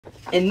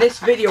In this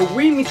video,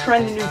 we're gonna be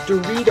trying the new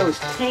Doritos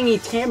Tangy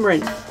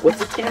Tamarind.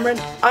 What's a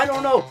tamarind? I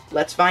don't know.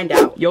 Let's find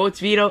out. Yo, it's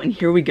Vito, and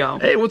here we go.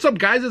 Hey, what's up,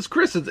 guys? It's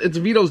Chris. It's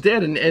Vito's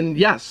dad, and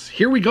yes,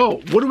 here we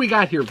go. What do we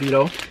got here,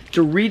 Vito?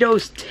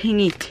 Doritos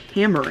Tangy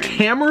Tamarind.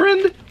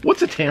 Tamarind?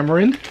 What's a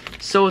tamarind?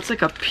 So it's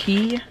like a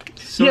pea.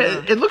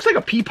 Yeah, it looks like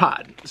a pea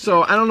pod.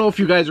 So I don't know if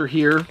you guys are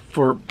here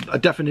for a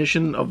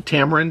definition of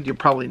tamarind. You're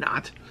probably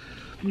not.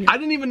 Yeah. I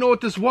didn't even know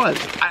what this was.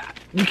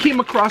 We came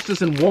across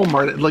this in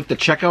Walmart at like the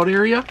checkout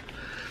area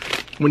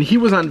when he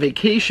was on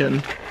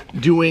vacation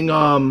doing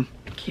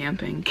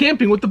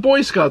camping with the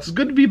Boy Scouts. It's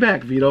good to be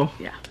back, Vito.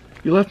 Yeah.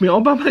 You left me all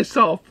by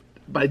myself,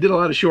 but I did a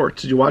lot of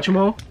shorts. Did you watch them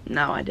all?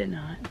 No, I did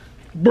not.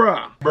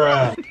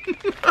 Bruh.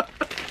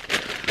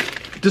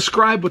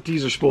 Describe what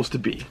these are supposed to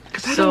be,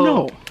 because I don't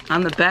know.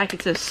 On the back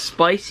it says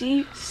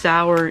spicy,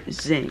 sour,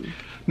 zing.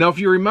 Now, if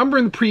you remember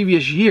in the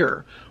previous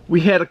year,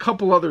 we had a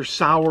couple other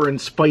sour and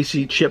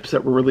spicy chips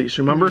that were released,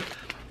 remember?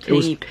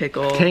 Tangy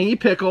Pickle. Tangy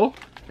Pickle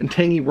and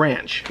Tangy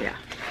Ranch. Yeah.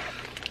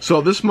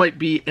 So this might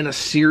be in a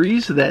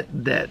series that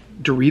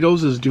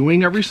Doritos is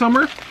doing every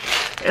summer,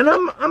 and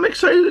I'm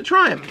excited to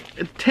try them.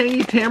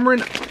 Tangy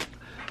Tamarind,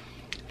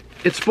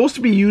 it's supposed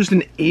to be used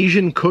in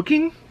Asian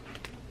cooking.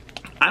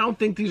 I don't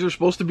think these are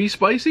supposed to be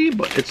spicy,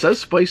 but it says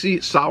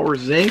spicy, sour,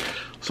 zing,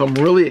 so I'm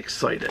really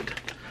excited.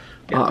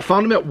 I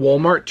found them at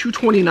Walmart,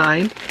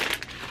 $2.29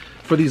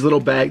 for these little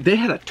bags. They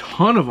had a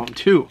ton of them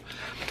too.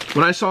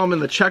 When I saw them in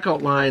the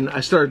checkout line, I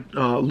started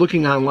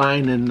looking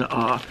online, and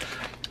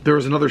there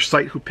was another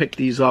site who picked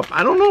these up.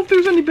 I don't know if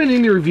there's been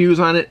any reviews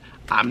on it.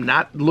 I'm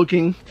not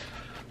looking.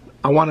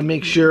 I want to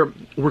make sure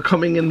we're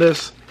coming in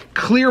this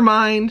clear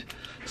mind.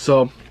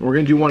 So we're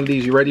gonna do one of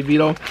these. You ready,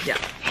 Vito? Yeah.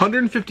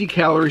 150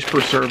 calories per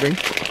serving.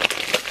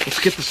 Let's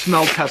get the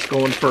smell test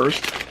going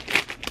first.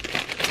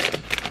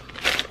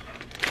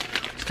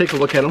 Let's take a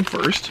look at them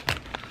first.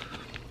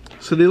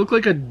 So they look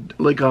like a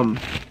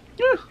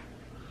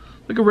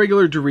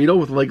regular Dorito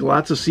with like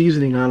lots of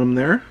seasoning on them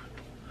there.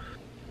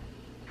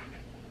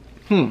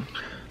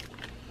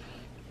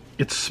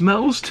 It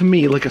smells to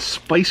me like a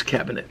spice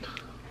cabinet.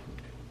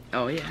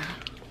 Oh yeah.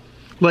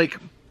 Like,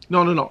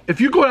 no.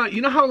 If you go down,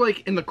 you know how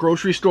like in the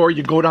grocery store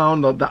you go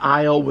down the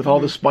aisle with all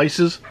the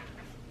spices?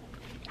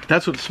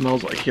 That's what it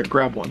smells like. Here,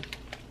 grab one.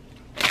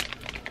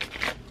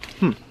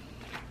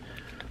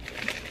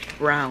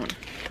 Brown.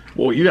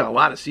 Whoa, you got a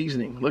lot of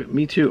seasoning. Look,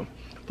 me too.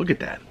 Look at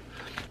that.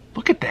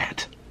 Look at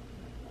that.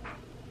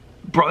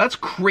 Bro, that's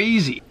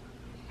crazy.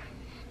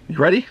 You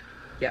ready?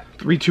 Yeah.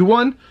 3, 2,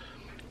 1.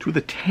 To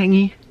the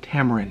Tangy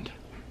Tamarind.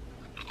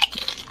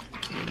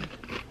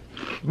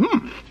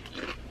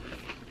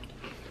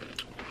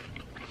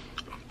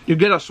 You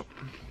get a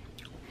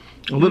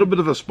little bit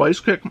of a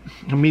spice kick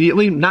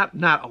immediately. Not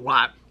a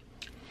lot.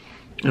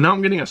 And now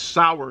I'm getting a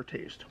sour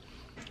taste.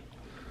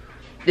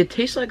 It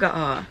tastes like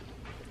a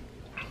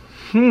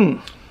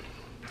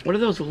what are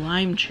those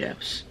lime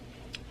chips?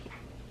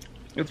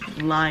 It's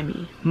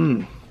limey.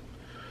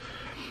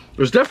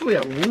 There's definitely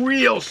a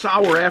real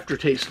sour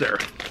aftertaste there.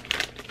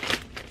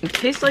 It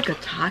tastes like a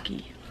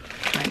Taki,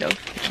 kind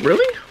of.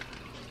 Really?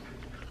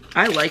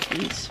 I like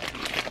these.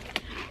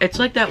 It's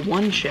like that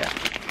one chip.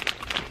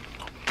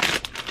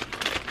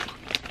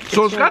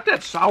 So it's got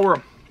that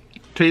sour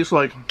taste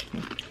like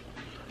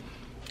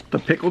the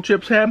pickle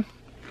chips had,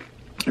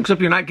 except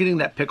you're not getting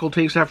that pickle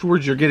taste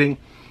afterwards. You're getting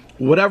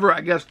whatever,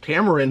 I guess,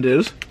 tamarind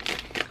is.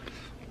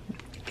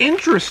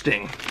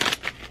 Interesting.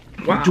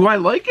 Wow. Do I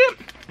like it?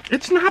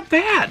 It's not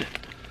bad.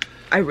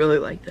 I really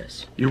like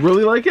this. You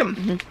really like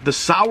it? The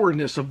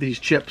sourness of these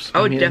chips.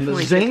 I would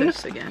definitely the zing get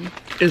this again.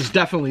 Is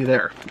definitely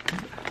there.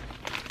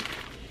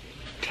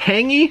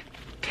 Tangy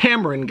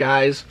Tamarind,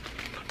 guys.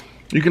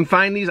 You can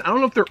find these. I don't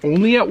know if they're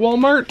only at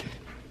Walmart.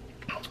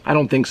 I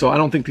don't think so. I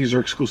don't think these are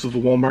exclusive to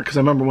Walmart, because I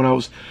remember when I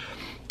was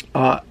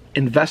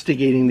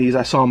investigating these,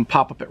 I saw them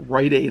pop up at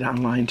Rite Aid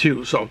online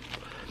too. So,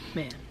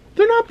 man,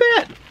 they're not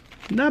bad.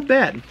 Not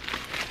bad.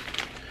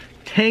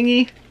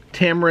 Tangy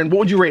Tamarind. What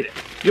would you rate it?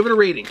 Give it a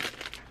rating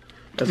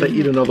as I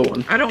eat another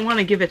one. I don't want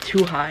to give it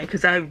too high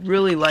because I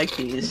really like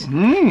these.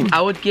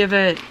 I would give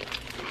it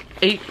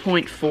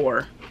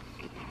 8.4.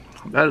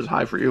 That is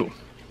high for you.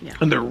 Yeah.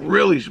 And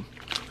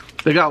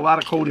they got a lot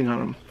of coating on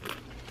them.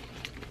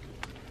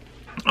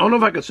 I don't know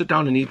if I could sit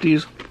down and eat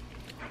these.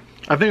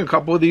 I think a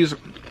couple of these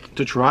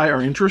to try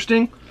are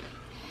interesting.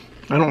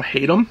 I don't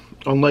hate them.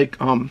 Unlike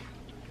the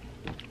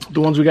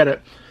ones we got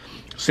at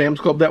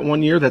Sam's Club that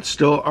one year. That's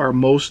still our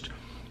most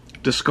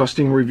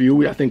disgusting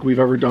review I think we've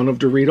ever done of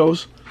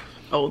Doritos.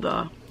 Oh,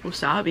 the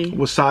wasabi.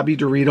 Wasabi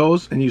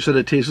Doritos. And you said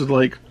it tasted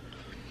like...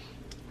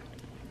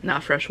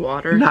 Not fresh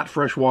water. Not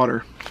fresh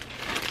water.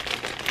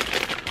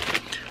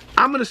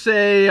 I'm going to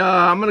say,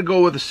 I'm going to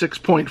go with a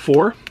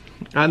 6.4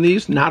 on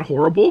these. Not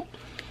horrible.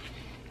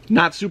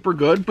 Not super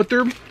good, but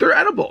they're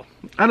edible.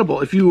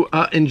 Edible. If you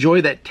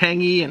enjoy that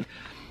tangy and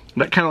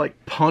that kind of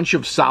like punch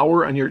of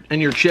sour on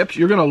your chips,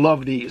 you're going to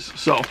love these.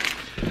 So,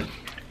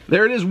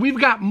 there it is. We've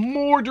got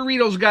more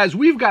Doritos, guys.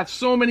 We've got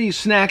so many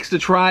snacks to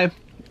try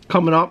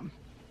coming up.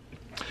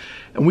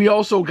 And we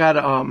also got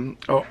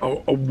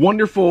a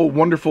wonderful,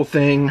 wonderful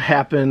thing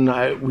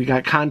happen. We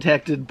got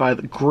contacted by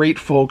the great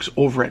folks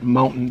over at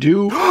Mountain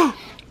Dew.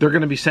 They're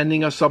going to be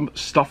sending us some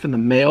stuff in the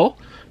mail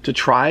to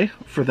try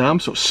for them.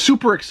 So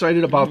super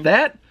excited about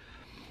that.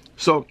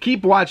 So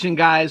keep watching,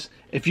 guys.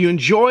 If you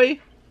enjoy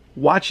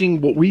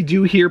watching what we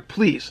do here,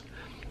 please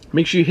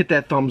make sure you hit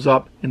that thumbs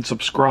up and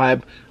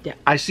subscribe. Yeah.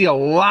 I see a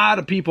lot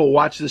of people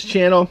watch this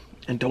channel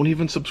and don't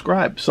even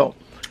subscribe. So,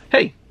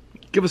 hey,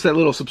 give us that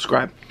little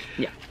subscribe.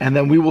 Yeah. And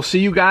then we will see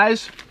you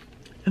guys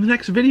in the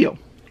next video.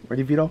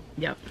 Ready, Vito?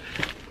 Yep.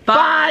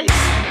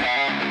 Bye!